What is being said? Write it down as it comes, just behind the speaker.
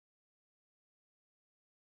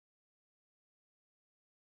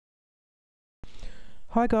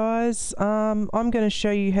Hi guys, I'm going to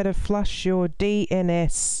show you how to flush your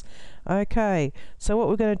DNS. Okay, so what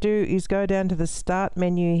we're going to do is go down to the start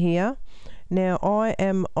menu here. Now I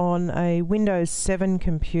am on a Windows 7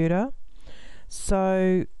 computer,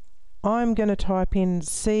 so I'm going to type in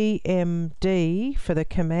CMD for the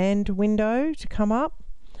command window to come up,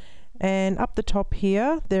 and up the top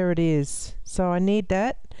here, there it is. So I need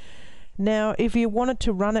that. Now if you wanted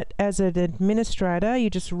to run it as an administrator,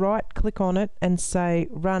 you just right click on it and say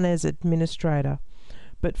run as administrator,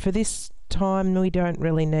 but for this time we don't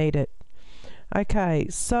really need it. Okay,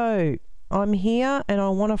 so I'm here and I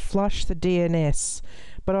want to flush the DNS,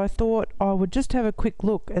 but I thought I would just have a quick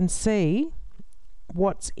look and see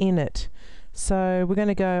what's in it. So we're going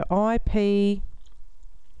to go IP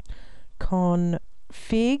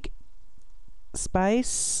config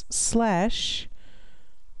space /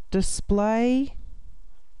 display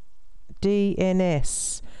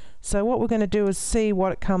DNS. So what we're going to do is see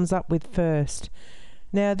what it comes up with first.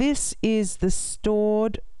 Now this is the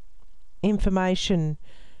stored information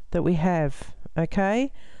that we have.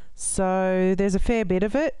 Okay, so there's a fair bit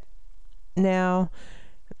of it. Now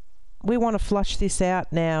we want to flush this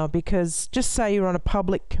out now, because just say you're on a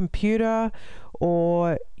public computer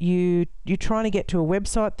or you're trying to get to a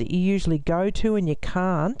website that you usually go to and you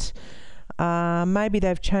can't. Maybe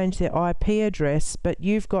they've changed their IP address, but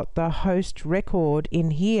you've got the host record in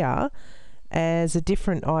here as a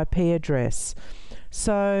different IP address.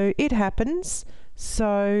 So it happens.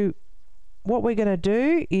 So what we're going to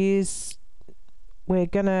do is we're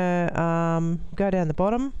going to go down the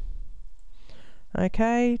bottom,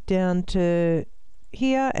 okay, down to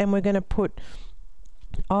here, and we're going to put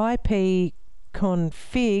IP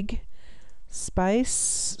config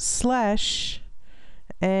space /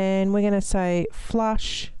 and we're going to say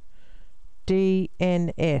flush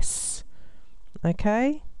DNS.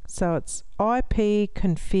 Okay, so it's IP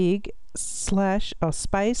config space /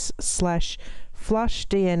 flush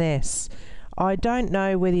DNS. I don't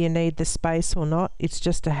know whether you need the space or not. It's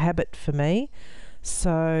just a habit for me,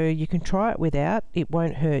 so you can try it without. It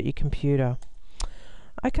won't hurt your computer.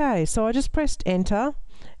 Okay, so I just pressed enter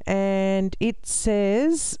and it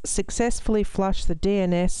says successfully flush the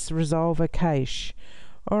DNS resolver cache.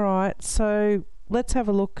 Alright, so let's have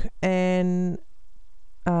a look and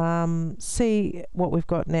see what we've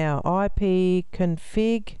got now. IP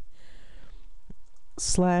config /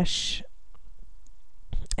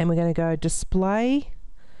 and we're going to go display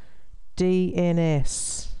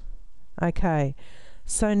DNS. Okay,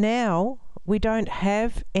 so now we don't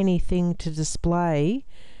have anything to display,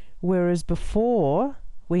 whereas before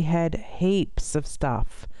we had heaps of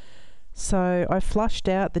stuff. So I flushed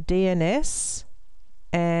out the DNS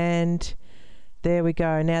and there we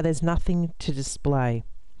go. Now there's nothing to display.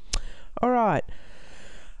 Alright,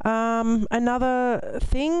 another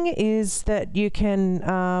thing is that you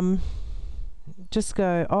can just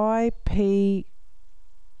go IP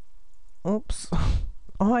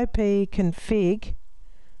config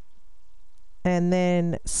and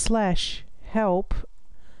then /help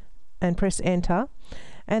and press enter,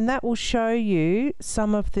 and that will show you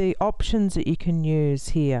some of the options that you can use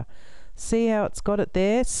here. See how it's got it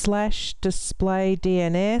there, /display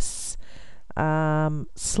DNS,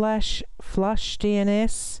 /flush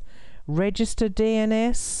DNS, register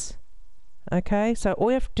DNS. Okay, so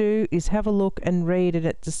all you have to do is have a look and read it.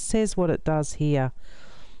 It just says what it does here.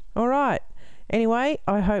 Alright, anyway,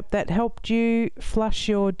 I hope that helped you flush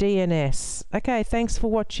your DNS. Okay, thanks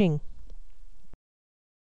for watching.